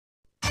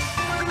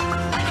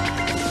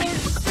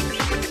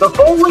The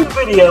following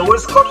video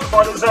was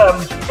classified as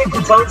it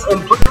contains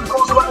implicit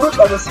coarse language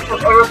and a scene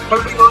of Eric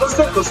coding on a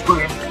center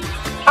screen.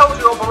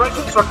 Audio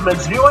Operations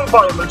recommends viewing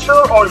by a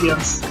mature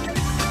audience.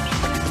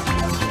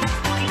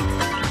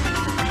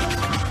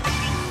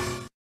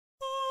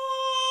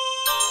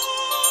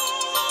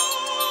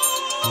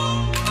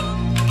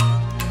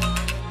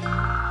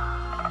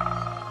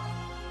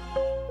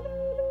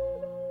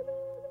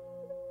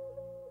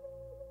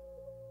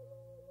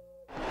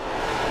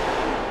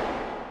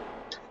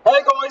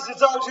 Hey guys,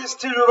 it's Alison,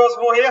 Tutor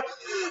Rosie here,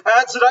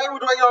 and today we're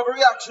doing a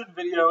reaction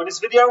video, and this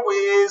video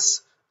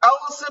is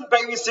Alison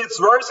babysits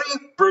Rosie,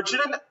 Bridget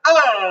and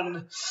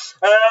Ann,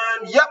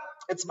 and yep,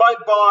 it's made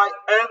by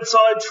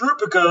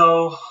Anti-Trooper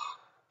Girl,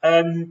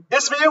 and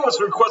this video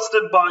was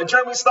requested by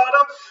Jeremy Snider,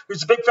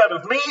 who's a big fan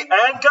of me,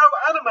 and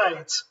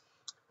GoAnimate,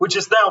 which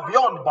is now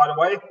Vyond, by the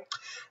way,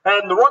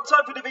 and the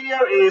runtime for the video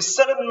is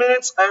 7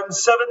 minutes and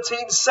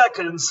 17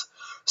 seconds,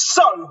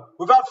 so,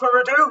 without further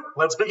ado,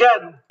 let's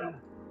begin.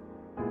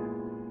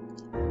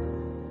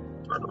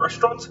 The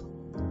restaurant.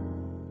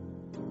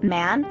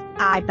 Man,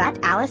 I bet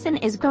Alison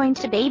is going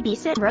to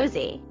babysit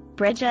Rosie,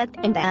 Bridget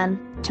and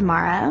Ann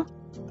tomorrow.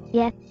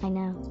 Yes, I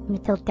know,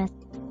 Matilda.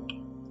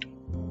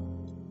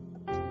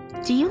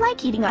 Do you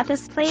like eating at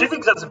this place? She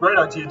thinks that's a great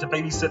idea to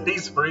babysit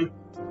these three.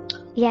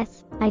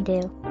 Yes, I do,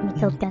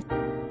 Matilda.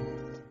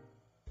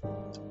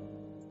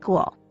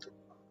 Cool.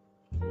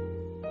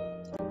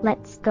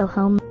 Let's go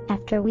home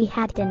after we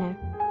had dinner.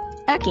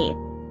 Okay.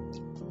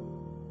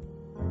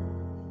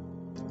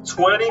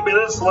 20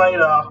 minutes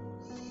later.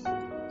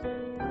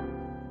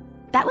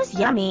 That was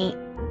yummy.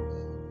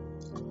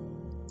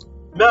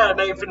 Man,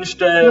 they finished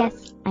their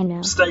Yes, I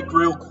know. steak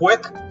real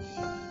quick.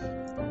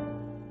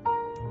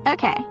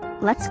 Okay,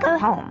 let's go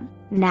home.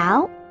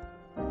 Now?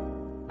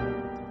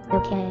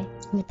 Okay,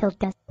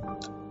 Matilda.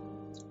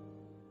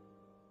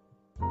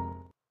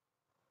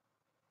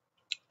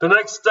 The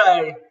next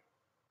day.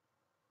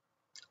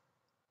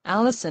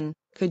 Alison,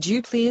 could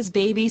you please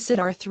babysit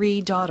our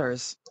 3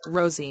 daughters,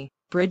 Rosie,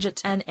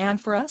 Bridget and Ann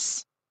for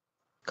us?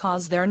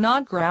 'Cause they're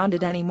not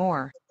grounded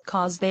anymore,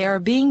 'cause they are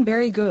being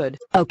very good.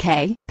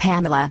 Okay,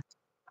 Pamela.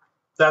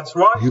 That's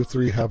right. You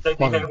three have They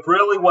fun. behave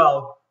really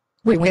well.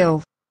 We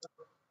will.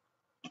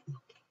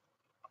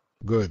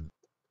 Good.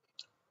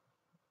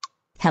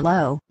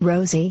 Hello,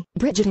 Rosie,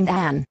 Bridget and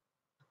Ann. There's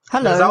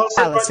Hello,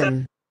 Alison right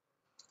Alison.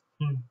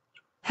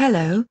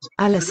 Hello,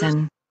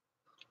 Alison.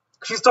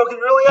 She's talking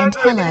really And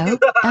angry. hello,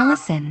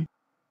 Alison.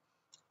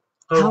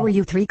 How are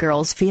you 3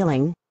 girls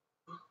feeling?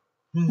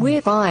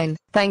 We're fine,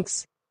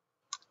 thanks.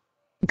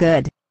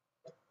 Good.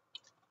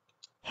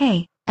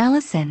 Hey,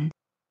 Alison.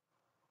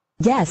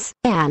 Yes,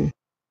 Ann.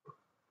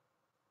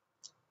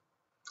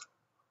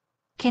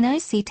 Can I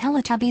see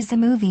Teletubbies the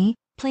movie,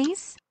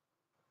 please?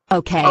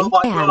 Okay, Oh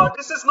my Ann. god,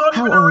 this is not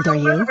How even a old real are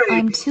you? movie.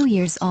 I'm 2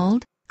 years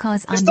old,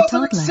 'cause This I'm the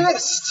doesn't toddler.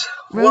 exist.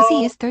 Rosie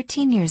Well, is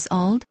 13 years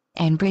old,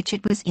 and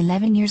Bridget was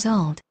 11 years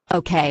old.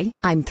 Okay,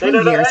 I'm They 3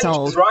 know their years ages,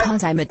 old, right?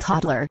 'cause I'm a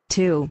toddler,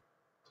 too.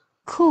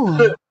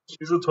 Cool.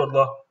 she's a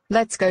toddler.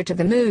 Let's go to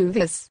the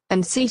movies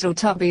and see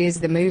Teletubbies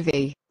the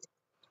movie.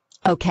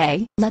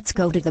 Okay, let's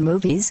go to the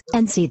movies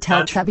and see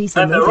Teletubbies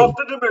the And they're movie. off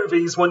to the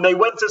movies. When they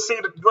went to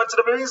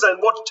the movies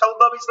and watched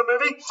Teletubbies the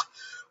movie,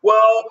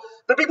 well,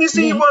 the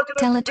BBC Yeah, were going to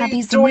be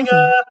Teletubbies the doing movie.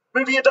 a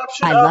movie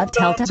adaptation I of love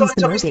Teletubbies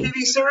the movie.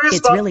 TV series,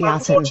 It's but really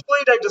awesome.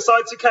 unfortunately they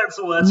decided to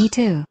cancel it. Me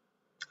too.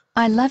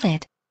 I love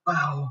it.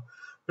 Wow,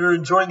 we're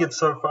enjoying it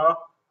so far.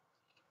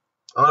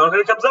 Oh,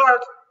 here comes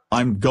Eric.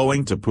 I'm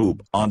going to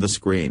poop on the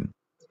screen.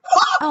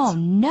 Oh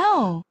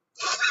no.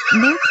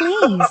 No,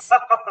 please.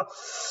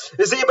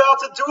 Is he about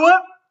to do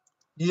it?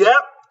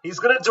 Yep, he's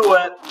gonna do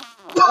it.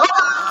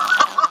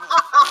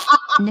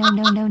 No,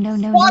 no, no, no,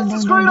 no, What's no, the no,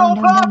 screen no, on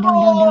no, no, no, purple?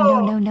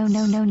 no, no,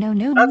 no, no, no,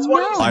 no, That's what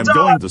no. he's I'm done.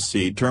 going to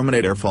see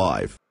Terminator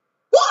 5.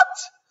 What?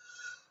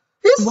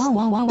 He's, Whoa,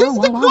 whoa, whoa, this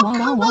whoa, did whoa, not whoa,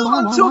 come whoa, whoa,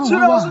 out whoa, until whoa,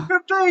 whoa, whoa.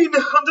 2015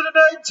 under the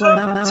name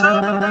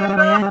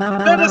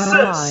Terminator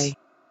Genesis.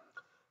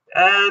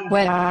 And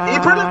he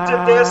predicted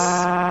this.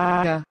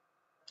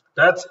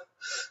 That's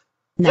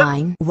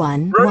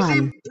 911.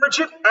 Rosie,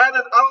 Bridget, Ann,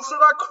 and Alison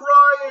are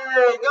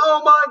crying.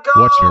 Oh my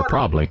god. What's your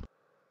problem?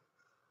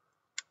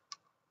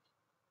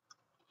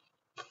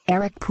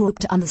 Eric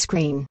pooped on the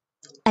screen.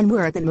 And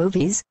we're at the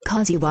movies,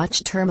 'cause he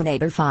watched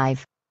Terminator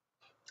 5.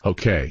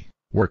 Okay,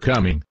 we're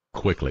coming,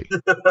 quickly.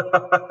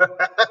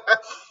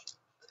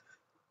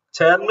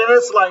 10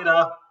 minutes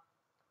later.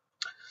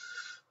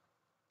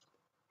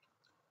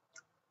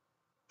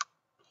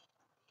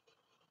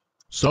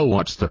 So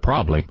what's the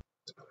problem?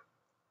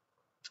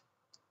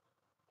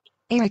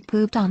 Eric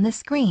pooped on the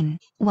screen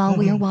while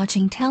we are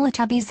watching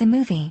Teletubbies the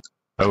movie.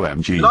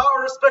 OMG. No,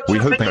 I respect We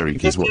your hope opinion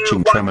Eric is if you watching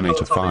like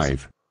Terminator Teletubbies.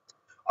 5.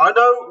 I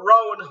know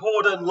Rowan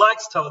Horden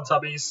likes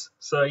Teletubbies,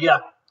 so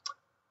yeah.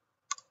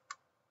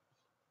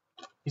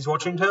 He's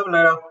watching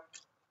Terminator.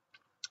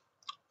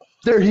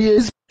 There he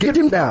is. Get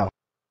him now.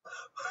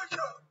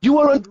 You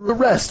are under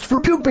arrest for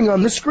pooping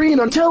on the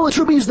screen on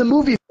Teletubbies the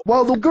movie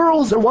while the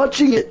girls are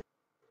watching it.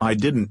 I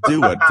didn't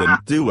do it,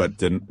 didn't do it,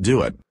 didn't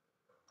do it.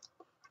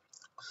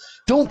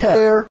 Don't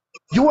care.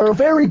 You are a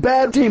very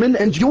bad demon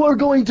and you are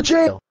going to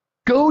jail.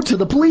 Go to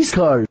the police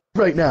car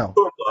right now.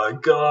 Oh my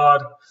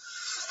god.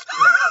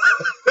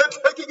 They're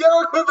taking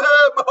Eric with him.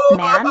 Oh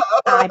Man, my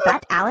I god.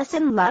 bet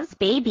Allison loves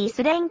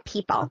babysitting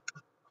people.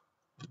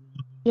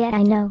 Yeah,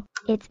 I know.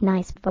 It's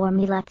nice for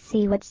me. Let's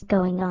see what's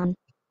going on.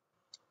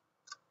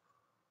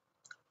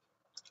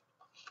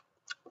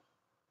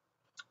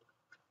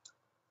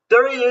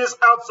 There he is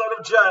outside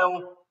of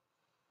jail.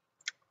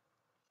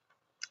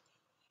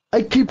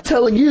 I keep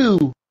telling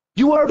you,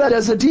 you are bad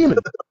as a demon.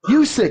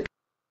 You sick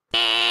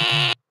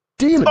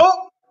demon.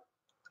 Oh!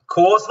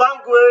 Coarse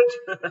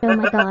language. Oh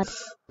my god.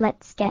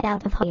 Let's get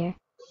out of here.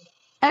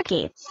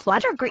 Okay,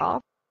 flutter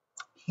girl.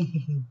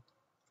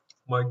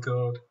 My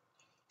god.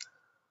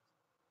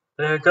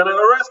 They're gonna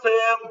arrest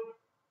him.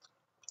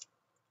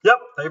 Yep,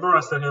 they've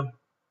arrested him.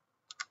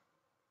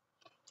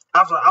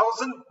 After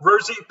Alison,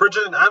 Rosie,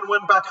 Bridget, and Ann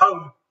went back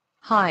home.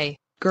 Hi,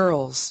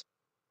 girls.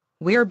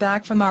 We're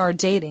back from our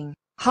dating.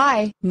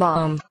 Hi,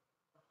 Mom.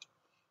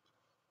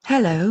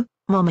 Hello,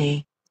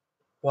 Mommy.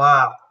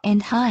 Wow.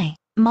 And hi,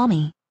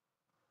 Mommy.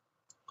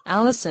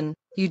 Allison,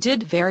 you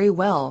did very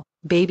well,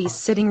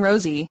 babysitting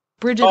Rosie,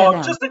 Bridget Oh, and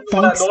Ann. just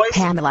ignore Thanks, that noise.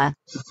 Pamela.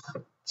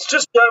 It's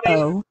just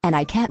Jeremy. Oh, and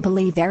I can't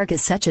believe Eric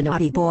is such a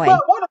naughty boy.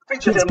 Well, what a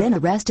picture He's him. been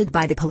arrested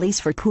by the police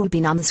for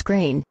pooping on the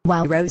screen,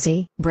 while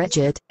Rosie,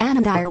 Bridget, Ann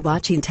and I are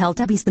watching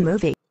Teletubbies the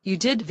movie. You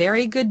did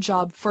very good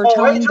job for Oh,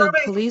 telling hey, the Jeremy.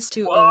 police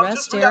to Well, I'm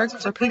arrest just Eric reacting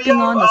to for the pooping video,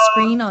 on the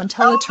screen on Alison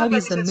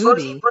Teletubbies the babysits Rosie,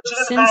 movie, Bridget,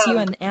 and since you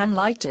Ann. and Ann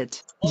liked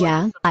it.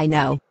 Yeah, I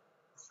know.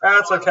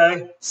 That's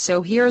okay.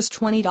 So here's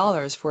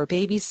 $20 for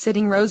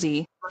babysitting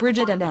Rosie,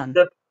 Bridget and Ann.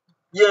 Yep.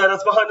 Yeah,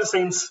 that's behind the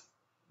scenes.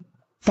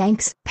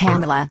 Thanks,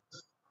 Pamela.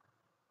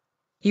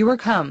 You were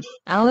come,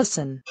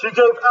 Allison. She gave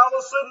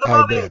Alison the I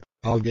money. bet.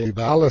 I'll give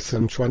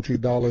Allison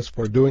 $20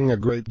 for doing a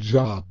great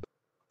job.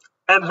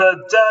 And her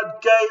dad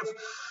gave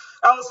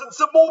Alison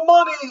some more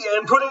money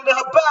and put it in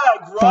her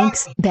bag, right?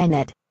 Thanks,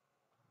 Bennett.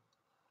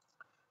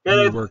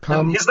 Yeah, You were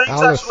come, his name's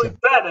actually Alison.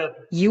 Bennett.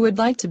 You would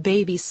like to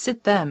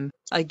babysit them,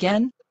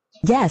 again?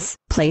 Yes,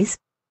 please.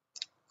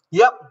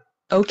 Yep.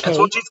 Okay, That's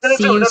what she's gonna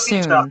see do in you the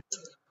future. soon.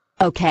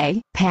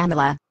 Okay,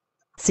 Pamela.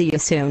 See you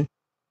soon.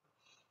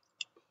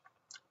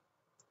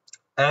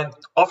 And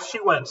off she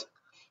went.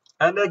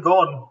 And they're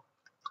gone.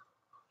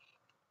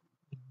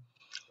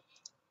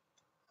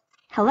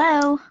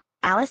 Hello,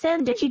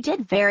 Allison. You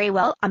did very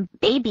well on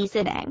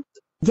babysitting.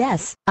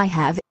 Yes, I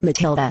have,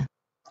 Matilda.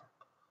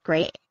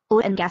 Great. Oh,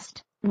 and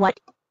guessed what?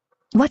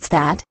 What's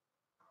that?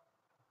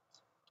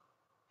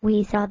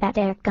 We saw that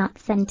Eric got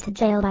sent to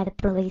jail by the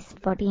police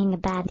for being a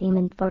bad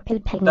demon for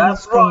pooping on the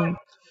That's right. screen.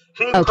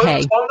 He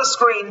Okay. pooped on the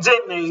screen,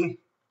 didn't he?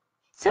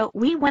 So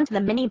we went to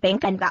the mini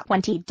bank and got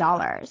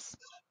 $20.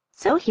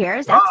 So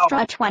here's Wow.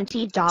 extra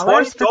 $20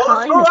 for $20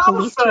 calling for the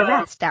police to Allison.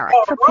 arrest Eric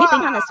All for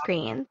pooping on the right.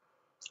 screen.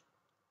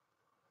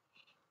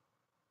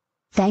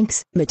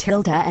 Thanks,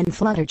 Matilda and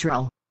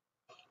Flutterdrill.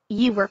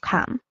 You were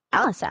come,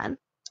 Allison.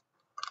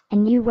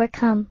 And you were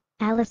come,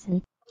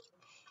 Allison.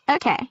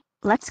 Okay,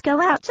 let's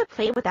go out to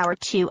play with our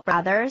two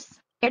brothers,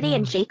 Eddie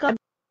and Jacob.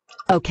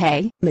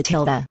 Okay,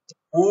 Matilda.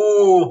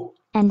 Ooh,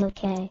 And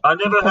okay. I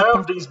never Matilda. heard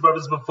of these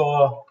brothers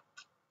before.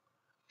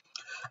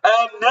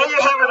 And there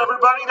you have it,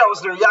 everybody. That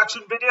was the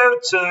reaction video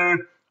to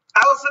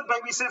Alison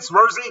babysits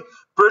Rosie,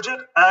 Bridget,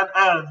 and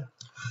Ann.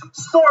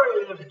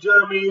 Sorry if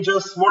Jeremy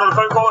just wanted a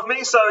phone call with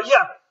me, so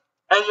yeah.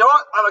 And you know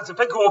what? I'd like to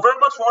thank you all very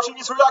much for watching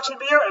this reaction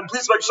video, and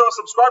please make sure to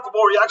subscribe for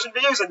more reaction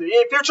videos in the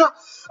near future.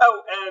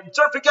 Oh, and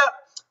don't forget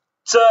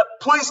to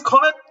please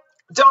comment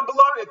down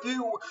below if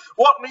you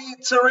want me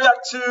to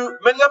react to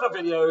many other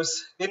videos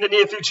in the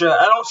near future,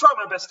 and I'll try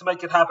my best to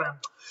make it happen.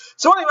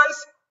 So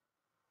anyways,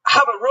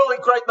 have a really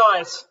great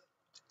night.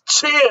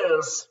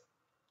 Cheers!